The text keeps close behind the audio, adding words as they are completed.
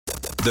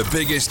The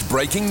biggest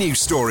breaking news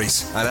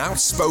stories and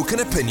outspoken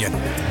opinion.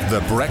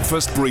 The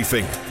Breakfast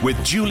Briefing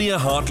with Julia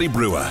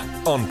Hartley-Brewer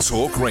on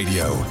Talk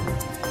Radio.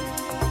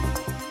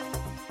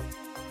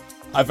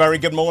 A very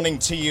good morning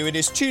to you. It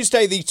is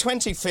Tuesday the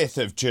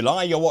 25th of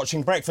July. You're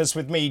watching Breakfast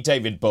with me,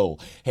 David Bull,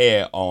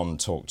 here on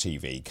Talk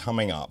TV.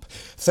 Coming up,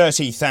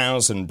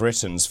 30,000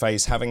 Britons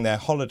face having their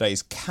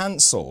holidays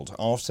cancelled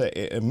after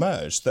it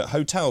emerged that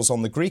hotels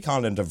on the Greek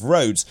island of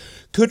Rhodes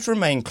could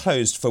remain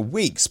closed for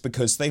weeks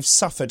because they've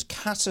suffered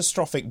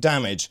catastrophic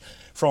damage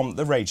from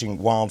the raging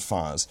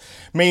wildfires.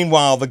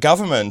 Meanwhile, the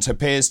government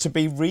appears to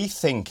be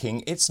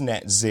rethinking its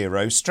net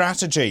zero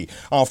strategy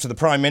after the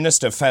Prime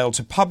Minister failed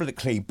to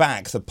publicly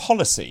back the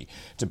policy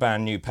to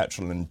ban new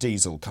petrol and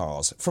diesel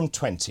cars from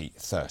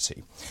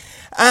 2030.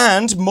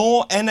 And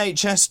more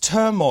NHS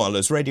turmoil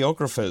as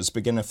radiographers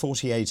begin a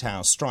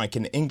 48-hour strike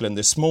in England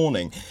this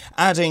morning,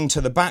 adding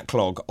to the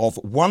backlog of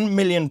 1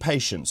 million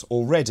patients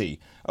already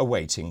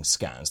awaiting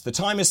scans. The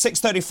time is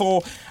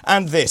 6:34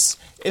 and this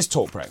is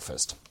Talk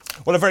Breakfast.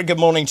 Well, a very good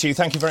morning to you.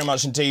 Thank you very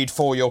much indeed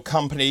for your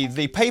company.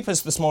 The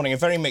papers this morning, a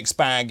very mixed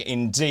bag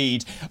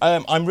indeed.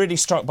 I'm really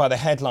struck by the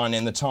headline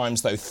in the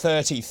Times, though.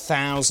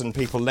 30,000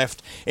 people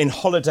left in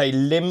holiday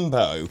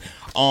limbo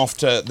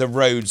after the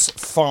Rhodes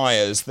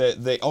fires.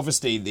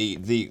 Obviously,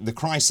 the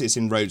crisis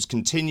in Rhodes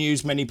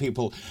continues. Many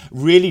people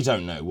really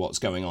don't know what's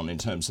going on in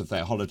terms of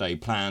their holiday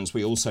plans.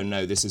 We also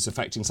know this is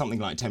affecting something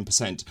like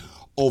 10%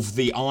 of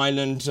the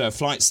island.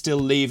 Flights still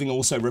leaving,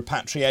 also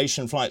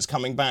repatriation flights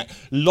coming back.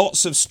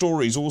 Lots of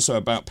stories also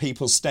about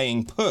people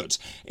staying put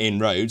in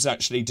Rhodes,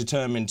 actually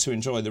determined to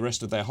enjoy the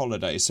rest of their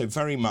holidays. So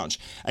very much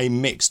a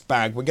mixed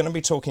bag. We're going to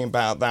be talking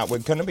about that. We're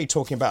going to be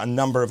talking about a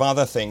number of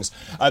other things.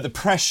 The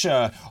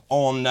pressure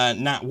on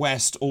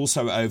NatWest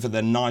also over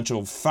the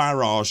Nigel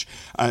Farage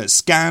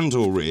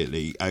scandal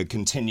really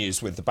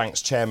continues, with the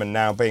bank's chairman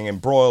now being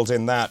embroiled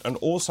in that. And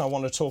also I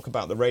want to talk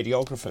about the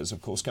radiographers,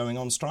 of course, going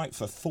on strike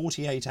for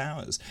 48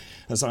 hours.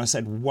 As I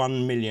said,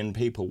 1 million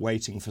people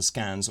waiting for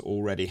scans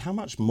already. How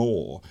much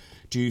more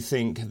do you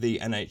think the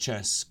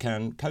NHS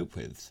can cope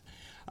with?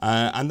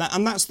 And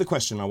that's the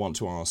question I want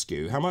to ask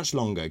you. How much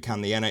longer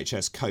can the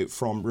NHS cope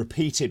from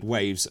repeated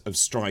waves of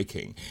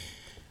striking?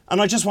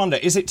 And I just wonder,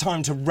 is it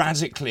time to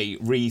radically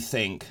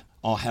rethink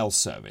our health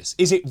service?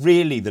 Is it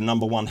really the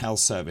number one health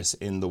service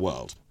in the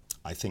world?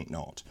 I think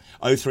not.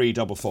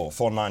 0344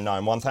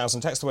 499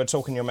 1000. Text the word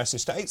talk in your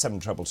message to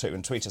 87222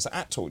 and tweet us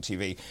at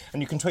TalkTV.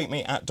 And you can tweet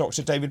me at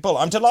Dr. David Bull.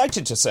 I'm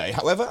delighted to say,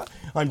 however,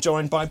 I'm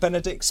joined by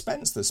Benedict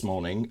Spence this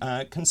morning,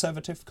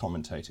 Conservative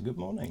commentator. Good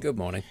morning. Good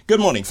morning. Good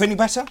morning. Feeling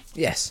better?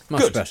 Yes,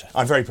 much Good. better.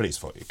 I'm very pleased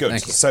for you. Good.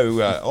 Thank you.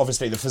 So,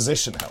 obviously, the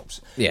physician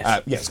helps.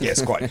 Yes.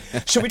 Yes, quite.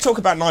 Shall we talk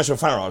about Nigel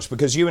Farage?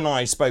 Because you and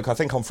I spoke, I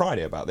think, on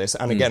Friday about this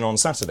and again on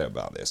Saturday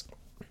about this.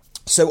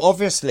 So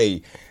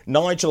obviously,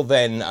 Nigel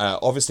then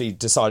obviously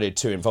decided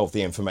to involve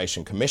the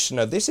Information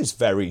Commissioner. This is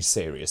very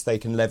serious. They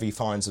can levy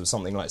fines of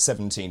something like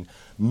 £17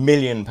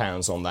 million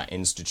on that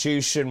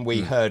institution.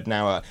 We heard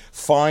now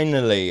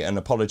finally an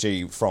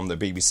apology from the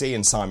BBC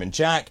and Simon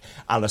Jack.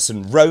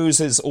 Alison Rose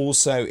has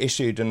also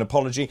issued an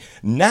apology.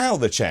 Now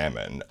the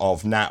chairman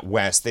of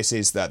NatWest, this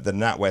is the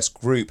NatWest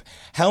Group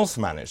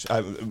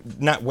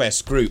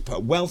NatWest Group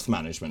Wealth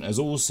Management, has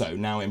also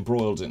now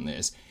embroiled in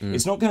this.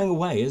 It's not going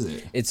away, is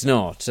it? It's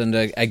not. And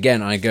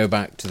again, I go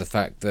back to the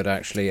fact that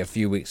actually a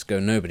few weeks ago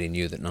nobody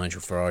knew that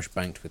Nigel Farage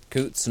banked with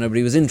Coutts.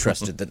 Nobody was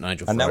interested that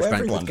Nigel Farage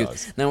banked with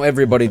Coutts. Now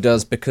everybody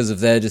does because of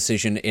their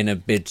decision in a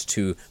bid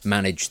to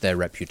manage their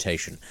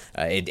reputation.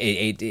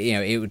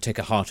 It would take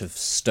a heart of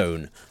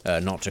stone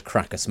not to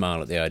crack a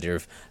smile at the idea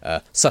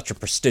of such a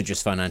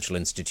prestigious financial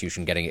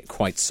institution getting it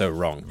quite so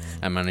wrong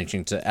and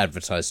managing to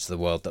advertise to the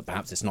world that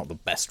perhaps it's not the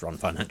best run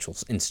financial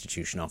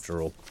institution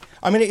after all.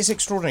 I mean, it's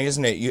extraordinary,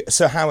 isn't it?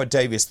 Sir Howard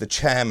Davies, the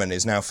chairman,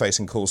 is now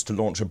facing calls to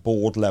launch a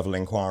board-level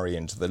inquiry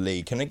into the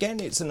leak. And again,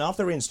 it's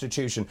another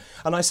institution.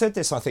 And I said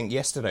this, I think,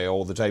 yesterday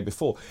or the day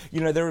before.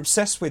 You know, they're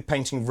obsessed with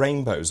painting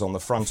rainbows on the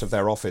front of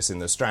their office in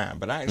the Strand.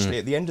 But actually,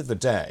 at the end of the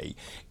day,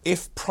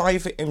 if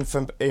private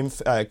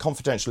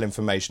confidential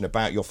information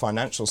about your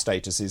financial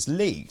status is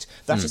leaked,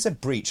 that is a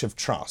breach of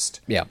trust.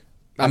 Yeah.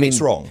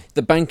 It's wrong.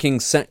 The banking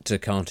sector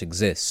can't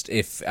exist.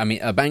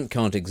 A bank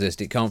can't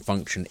exist, it can't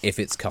function if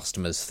its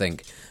customers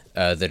think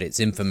that its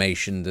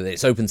information, that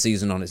it's open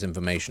season on its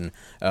information,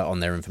 on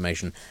their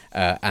information,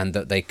 and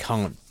that they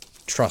can't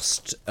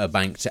trust a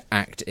bank to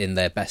act in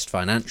their best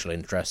financial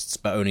interests,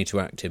 but only to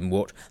act in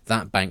what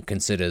that bank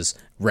considers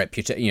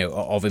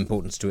of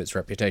importance to its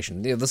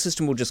reputation. The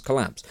system will just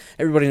collapse.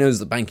 Everybody knows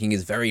that banking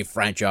is very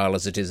fragile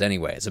as it is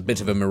anyway. It's a bit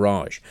of a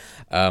mirage,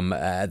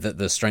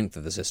 the strength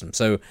of the system.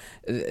 So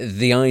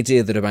the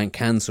idea that a bank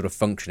can sort of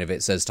function if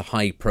it says to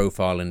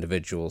high-profile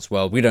individuals,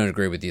 well, we don't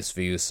agree with this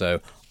view,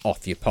 so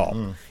off you pop.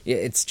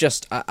 It's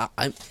just...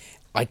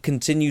 I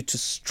continue to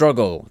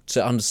struggle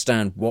to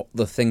understand what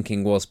the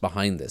thinking was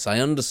behind this. I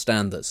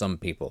understand that some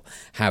people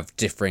have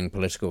differing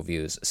political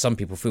views. Some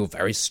people feel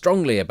very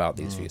strongly about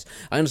these views.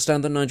 I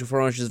understand that Nigel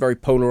Farage is a very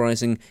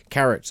polarising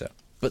character.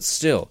 But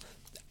still,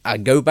 I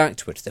go back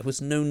to it. There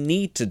was no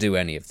need to do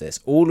any of this.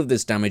 All of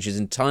this damage is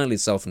entirely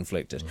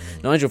self-inflicted.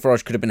 Nigel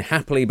Farage could have been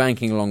happily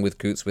banking along with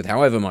Coutts with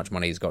however much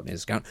money he's got in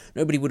his account.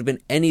 Nobody would have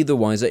been any the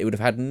wiser. It would have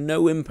had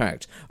no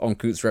impact on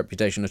Coutts'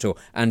 reputation at all.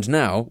 And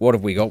now, what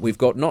have we got? We've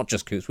got not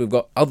just Coutts, we've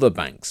got other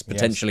banks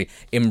potentially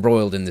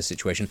embroiled in this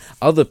situation.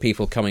 Other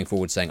people coming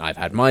forward saying, I've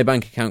had my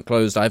bank account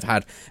closed, I've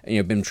had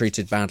been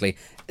treated badly.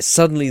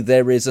 Suddenly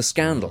there is a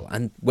scandal,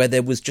 and where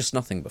there was just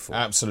nothing before.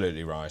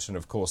 Absolutely right. And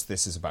of course,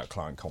 this is about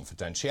client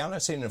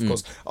confidentiality. And of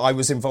course, I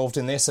was involved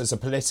in this as a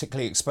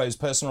politically exposed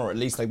person, or at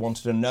least they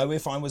wanted to know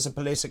if I was a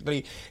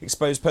politically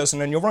exposed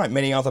person. And you're right,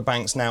 many other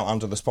banks now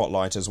under the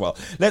spotlight as well.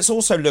 Let's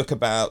also look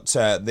about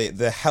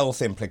the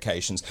health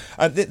implications.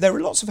 There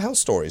are lots of health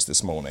stories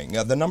this morning.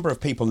 The number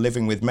of people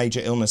living with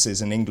major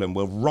illnesses in England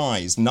will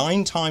rise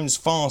 9 times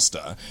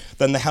faster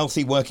than the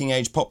healthy working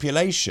age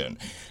population.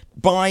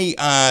 By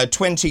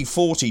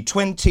 2040,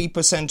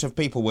 20% of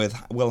people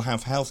will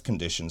have health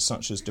conditions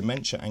such as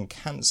dementia and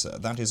cancer.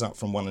 That is up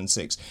from 1 in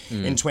 6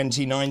 in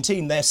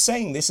 2019. They're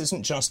saying this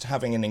isn't just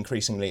having an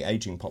increasingly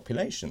ageing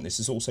population. This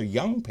is also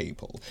young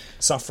people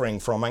suffering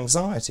from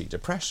anxiety,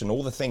 depression,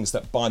 all the things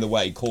that, by the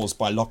way, caused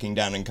by locking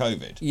down and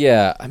COVID.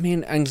 Yeah, I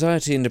mean,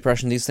 anxiety and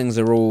depression, these things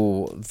they're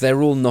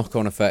all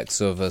knock-on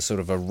effects of a sort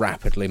of a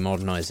rapidly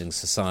modernising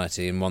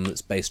society, and one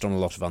that's based on a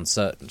lot of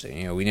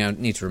uncertainty. We now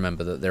need to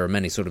remember that there are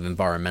many sort of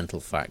environmental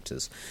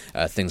factors,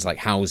 things like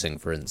housing,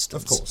 for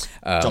instance, of course,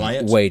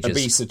 diet, wages,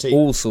 obesity,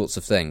 all sorts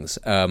of things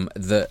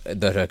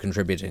that are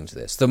contributing to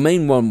this. The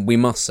main one, we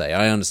must say,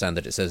 I understand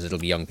that it says it'll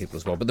be young people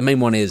as well, but the main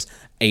one is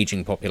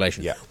ageing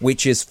population,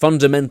 which is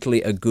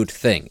fundamentally a good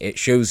thing. It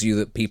shows you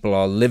that people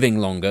are living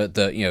longer,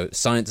 that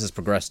science has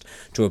progressed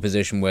to a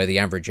position where the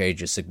average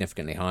age is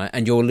significantly higher,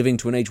 and you're living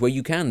to an age where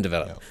you can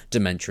develop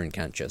dementia and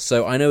cancer.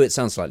 So I know it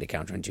sounds slightly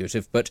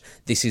counterintuitive, but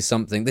this is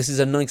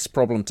a nice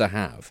problem to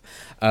have.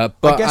 But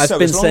I guess I've so,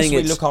 been as long as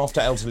we look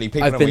after elderly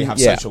people and we have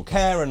social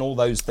care and all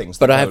those things.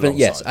 But I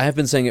have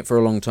been saying it for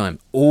a long time.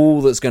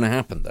 All that's going to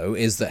happen, though,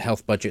 is that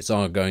health budgets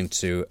are going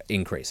to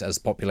increase as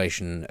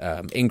population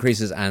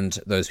increases and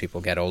those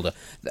people get older.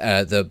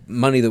 The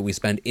money that we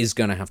spend is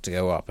going to have to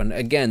go up. And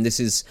again, this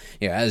is,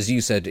 as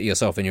you said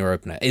yourself in your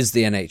opener, is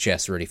the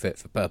NHS really fit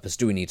for purpose?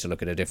 Do we need to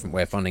look at a different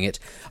way of funding it?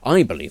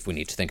 I believe we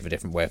need to think of a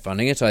different way of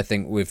funding it. I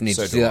think we've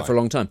needed to do that for a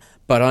long time.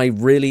 But I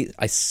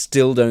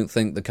still don't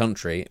think the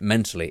country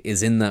mentally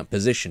is in that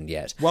position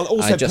yet. Well,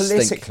 also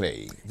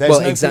politically, there's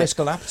no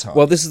political appetite.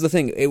 Well, this is the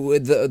thing.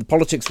 The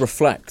politics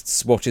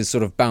reflects what is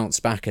sort of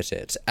bounced back at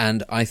it,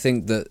 and I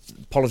think that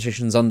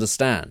politicians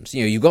understand.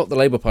 You've got the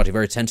Labour Party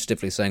very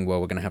tentatively saying,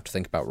 well, we're going to have to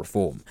think about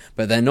reform,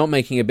 but they're not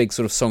making a big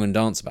sort of song and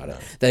dance about it.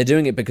 They're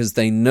doing it because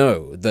they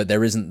know that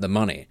there isn't the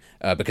money,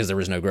 because there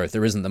is no growth,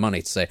 there isn't the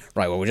money to say,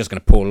 right, well, we're just going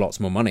to pour lots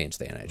more money into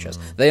the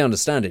NHS. They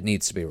understand it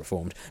needs to be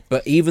reformed,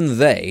 but even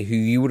they, who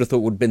you would have thought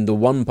would have been the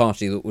one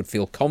party that would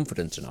feel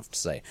confident enough to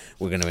say,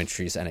 we're going to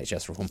introduce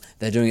NHS reform,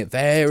 they're doing it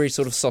very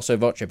sort of sotto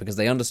voce because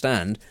they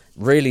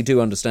really do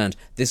understand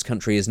this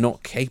country is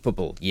not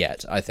capable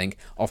yet, I think,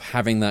 of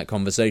having that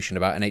conversation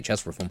about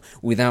NHS reform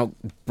without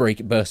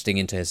bursting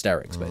into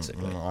hysterics,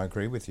 basically. I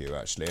agree with you,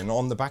 actually. And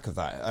on the back of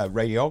that,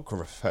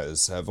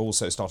 radiographers have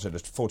also started a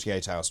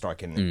 48-hour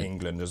strike in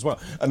England as well.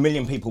 1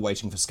 million people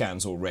waiting for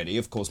scans already.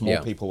 Of course,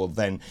 more people will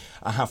then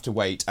have to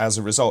wait as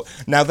a result.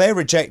 Now, they're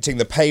rejecting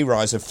the pay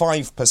rise of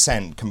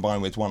 5%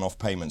 combined with one-off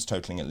payments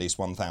totalling at least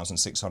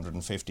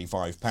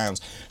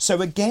 £1,655.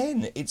 So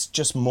again, it's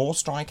just more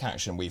strike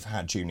action. We've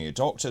had junior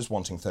doctors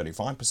wanting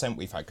 35%.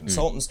 We've had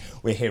consultants.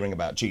 We're hearing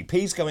about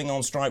GPs going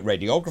on strike,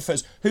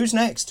 radiographers. Who's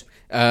next?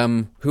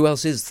 Who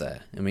else is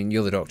there? I mean,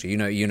 you're the doctor.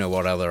 You know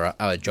what other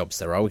jobs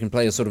there are. We can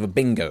play a sort of a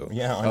bingo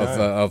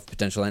of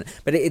potential.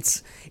 But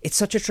it's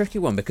such a tricky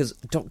one because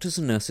doctors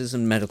and nurses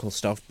and medical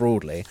staff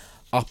broadly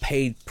are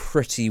paid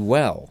pretty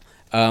well.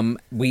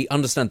 We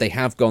understand they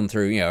have gone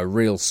through, a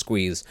real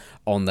squeeze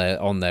on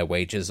their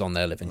wages, on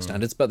their living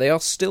standards, but they are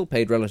still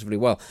paid relatively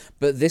well.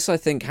 But this, I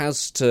think,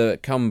 has to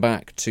come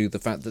back to the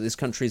fact that this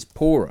country is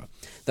poorer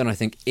than I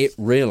think it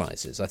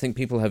realises. I think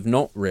people have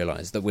not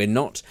realised that we're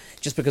not,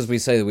 just because we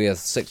say that we are the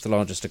 6th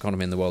largest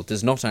economy in the world,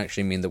 does not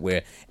actually mean that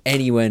we're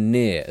anywhere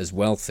near as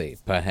wealthy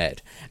per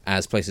head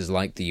as places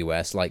like the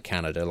US, like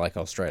Canada, like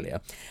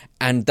Australia.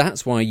 And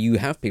that's why you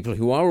have people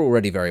who are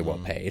already very well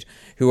paid,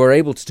 who are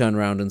able to turn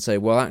around and say,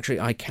 well, actually,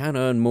 I can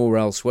earn more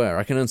elsewhere.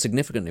 I can earn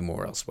significantly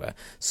more elsewhere.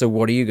 So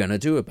what are you going to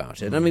do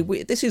about it? I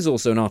mean, this is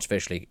also an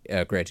artificially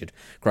created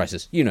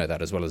crisis. You know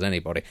that as well as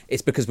anybody.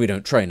 It's because we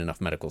don't train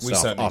enough medical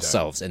staff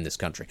ourselves in this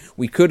country.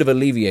 We could have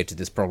alleviated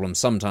this problem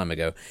some time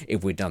ago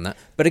if we'd done that.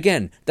 But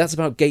again, that's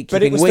about gatekeeping wages.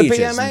 But it was the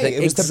BMA.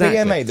 It was the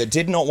BMA that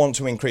did not want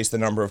to increase the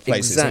number of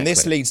places. Exactly. And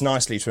this leads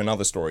nicely to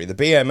another story. The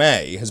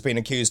BMA has been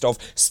accused of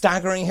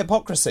staggering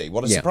hypocrisy.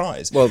 What a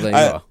surprise. Well, there you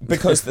are.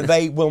 Because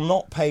they will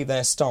not pay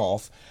their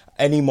staff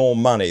any more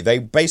money. They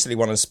basically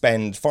want to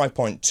spend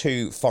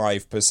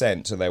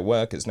 5.25% to their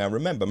workers. Now,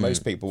 remember,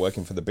 most people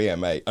working for the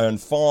BMA earn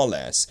far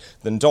less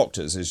than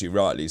doctors, as you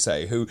rightly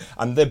say,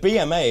 and the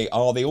BMA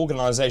are the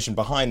organisation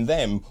behind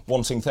them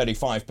wanting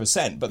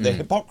 35%, but the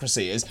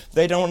hypocrisy is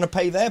they don't want to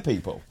pay their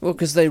people. Well,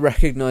 because they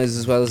recognise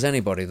as well as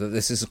anybody that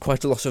this is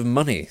quite a lot of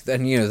money.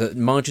 Then, that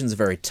margins are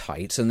very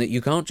tight and that you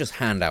can't just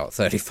hand out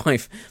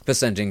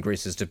 35%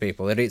 increases to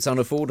people, that it's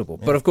unaffordable.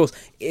 Yeah. But of course,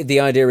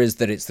 the idea is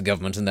that it's the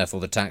government and therefore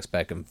the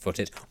taxpayer can foot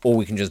it, or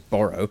we can just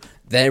borrow.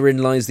 Therein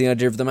lies the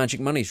idea of the magic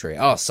money tree.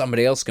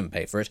 Somebody else can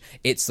pay for it.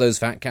 It's those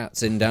fat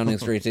cats in Downing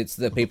Street, it's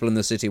the people in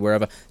the city,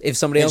 wherever. If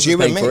somebody else is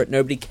paying for it,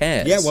 nobody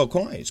cares. Yeah, well,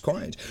 quite.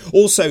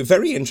 Also,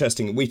 very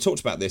interesting, we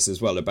talked about this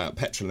as well, about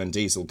petrol and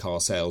diesel car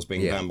sales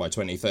being banned by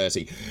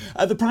 2030.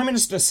 The Prime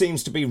Minister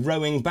seems to be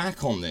rowing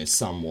back on this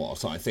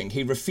somewhat, I think.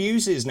 He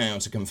refuses now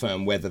to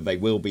confirm whether they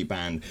will be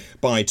banned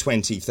by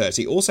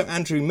 2030. Also,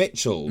 Andrew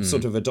Mitchell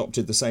sort of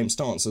adopted the same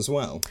stance as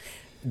well.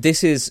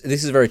 This is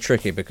very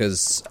tricky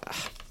because,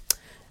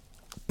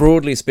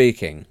 broadly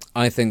speaking,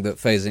 I think that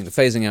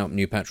phasing out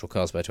new petrol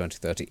cars by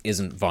 2030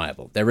 isn't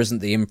viable. There isn't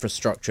the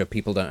infrastructure.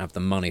 People don't have the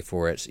money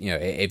for it.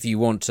 If you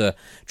want to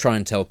try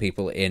and tell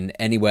people in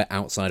anywhere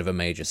outside of a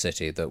major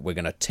city that we're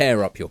going to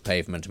tear up your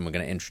pavement and we're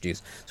going to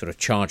introduce sort of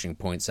charging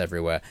points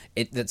everywhere,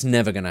 that's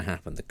never going to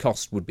happen. The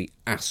cost would be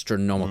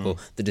astronomical.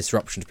 The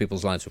disruption to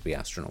people's lives would be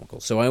astronomical.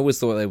 So I always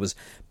thought there was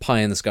pie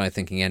in the sky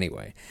thinking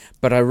anyway.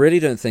 But I really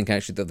don't think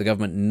actually that the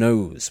government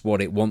knows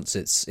what it wants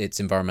its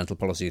environmental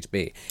policy to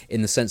be,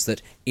 in the sense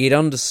that it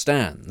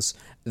understands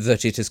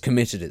that it has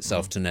committed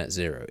itself to net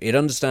zero. It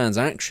understands,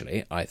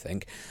 actually, I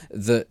think,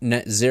 that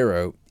net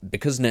zero,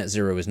 because net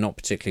zero is not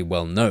particularly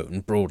well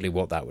known, broadly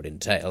what that would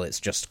entail, it's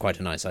just quite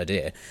a nice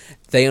idea,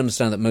 they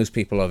understand that most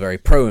people are very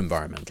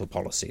pro-environmental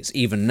policies,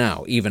 even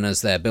now, even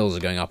as their bills are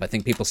going up. I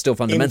think people still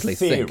fundamentally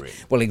think...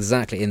 Well,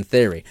 exactly, in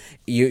theory.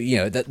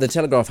 The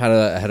Telegraph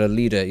had a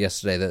leader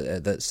yesterday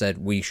that said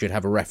we should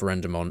have a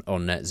referendum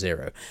on net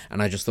zero,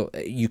 and I just thought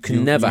you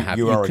can never have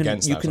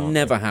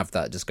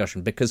that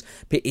discussion, because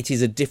it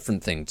is a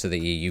different thing to the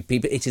EU.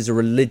 It is a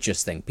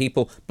religious thing.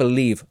 People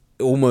believe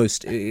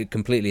almost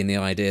completely in the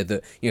idea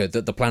that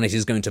that the planet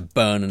is going to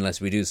burn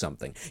unless we do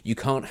something. You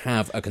can't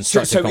have a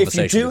constructive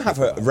conversation. If you do have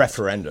a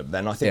referendum,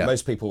 then I think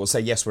most people will say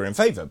yes, we're in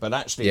favour. But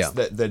actually, it's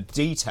the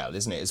detail,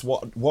 isn't it? It's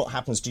what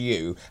happens to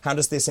you. How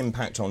does this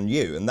impact on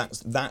you? And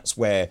that's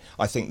where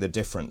I think the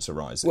difference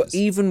arises. Well,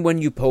 even when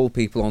you poll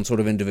people on sort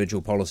of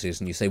individual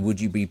policies and you say, would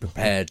you be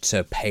prepared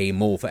to pay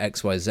more for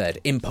X, Y, Z?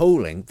 In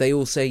polling, they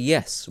all say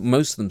yes.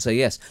 Most of them say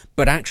yes.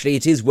 But actually,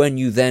 it is when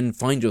you then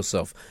find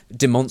yourself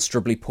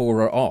demonstrably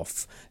poorer off.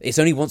 It's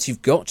only once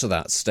you've got to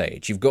that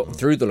stage, you've got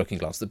through the looking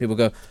glass, that people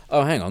go,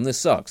 oh, hang on, this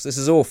sucks, this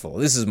is awful,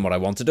 this isn't what I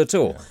wanted at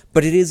all. Yeah.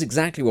 But it is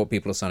exactly what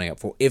people are signing up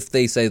for if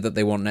they say that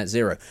they want net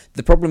zero.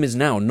 The problem is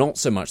now not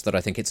so much that I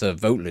think it's a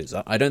vote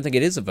loser. I don't think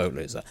it is a vote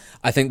loser.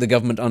 I think the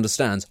government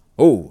understands,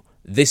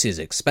 this is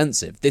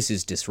expensive, this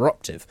is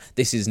disruptive,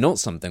 this is not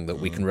something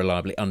that we can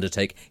reliably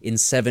undertake in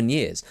 7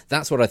 years.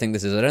 That's what I think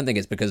this is. I don't think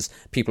it's because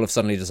people have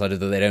suddenly decided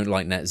that they don't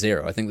like net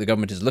zero. I think the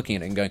government is looking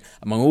at it and going,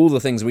 among all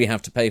the things we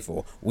have to pay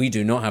for, we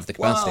do not have the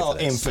capacity for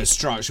this.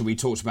 Infrastructure, we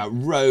talked about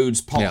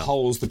roads,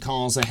 potholes, the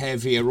cars are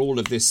heavier, all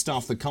of this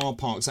stuff. The car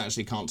parks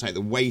actually can't take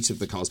the weight of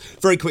the cars.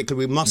 Very quickly,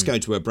 we must go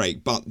to a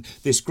break, but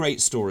this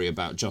great story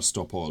about Just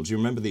Stop Oil. Do you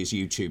remember these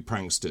YouTube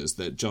pranksters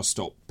that just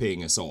stopped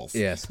peeing us off?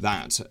 Yes.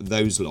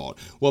 Those lot.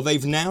 Well,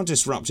 they've now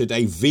disrupted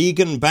a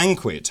vegan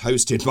banquet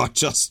hosted by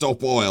Just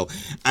Stop Oil,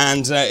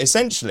 and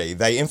essentially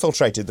they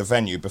infiltrated the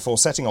venue before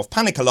setting off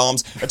panic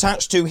alarms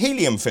attached to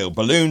helium-filled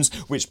balloons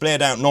which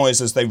blared out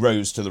noise as they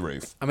rose to the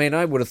roof. I mean,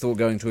 I would have thought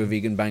going to a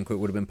vegan banquet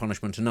would have been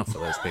punishment enough for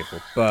those people,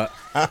 but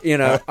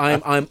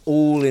I'm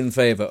all in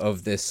favour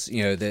of this.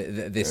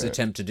 This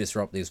attempt to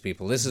disrupt these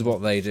people. This is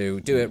what they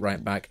do it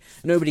right back.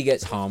 Nobody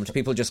gets harmed,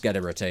 people just get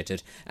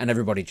irritated, and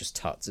everybody just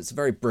tuts. It's a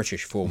very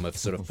British form of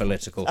sort of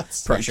political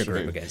pressure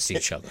group against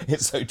each other.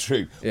 It's so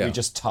true. Yeah. We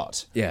just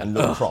tut and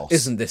look cross.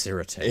 Isn't this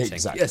irritating?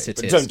 Exactly. Yes,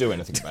 it is. Don't do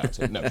anything about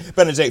it. No.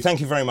 Benedict, thank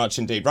you very much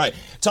indeed. Right,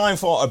 time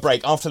for a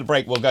break. After the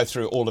break, we'll go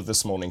through all of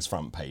this morning's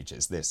front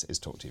pages. This is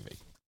Talk TV.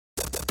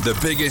 The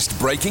biggest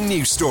breaking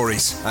news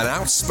stories and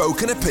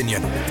outspoken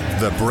opinion.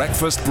 The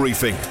Breakfast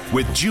Briefing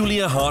with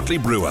Julia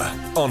Hartley-Brewer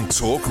on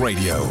Talk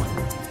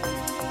Radio.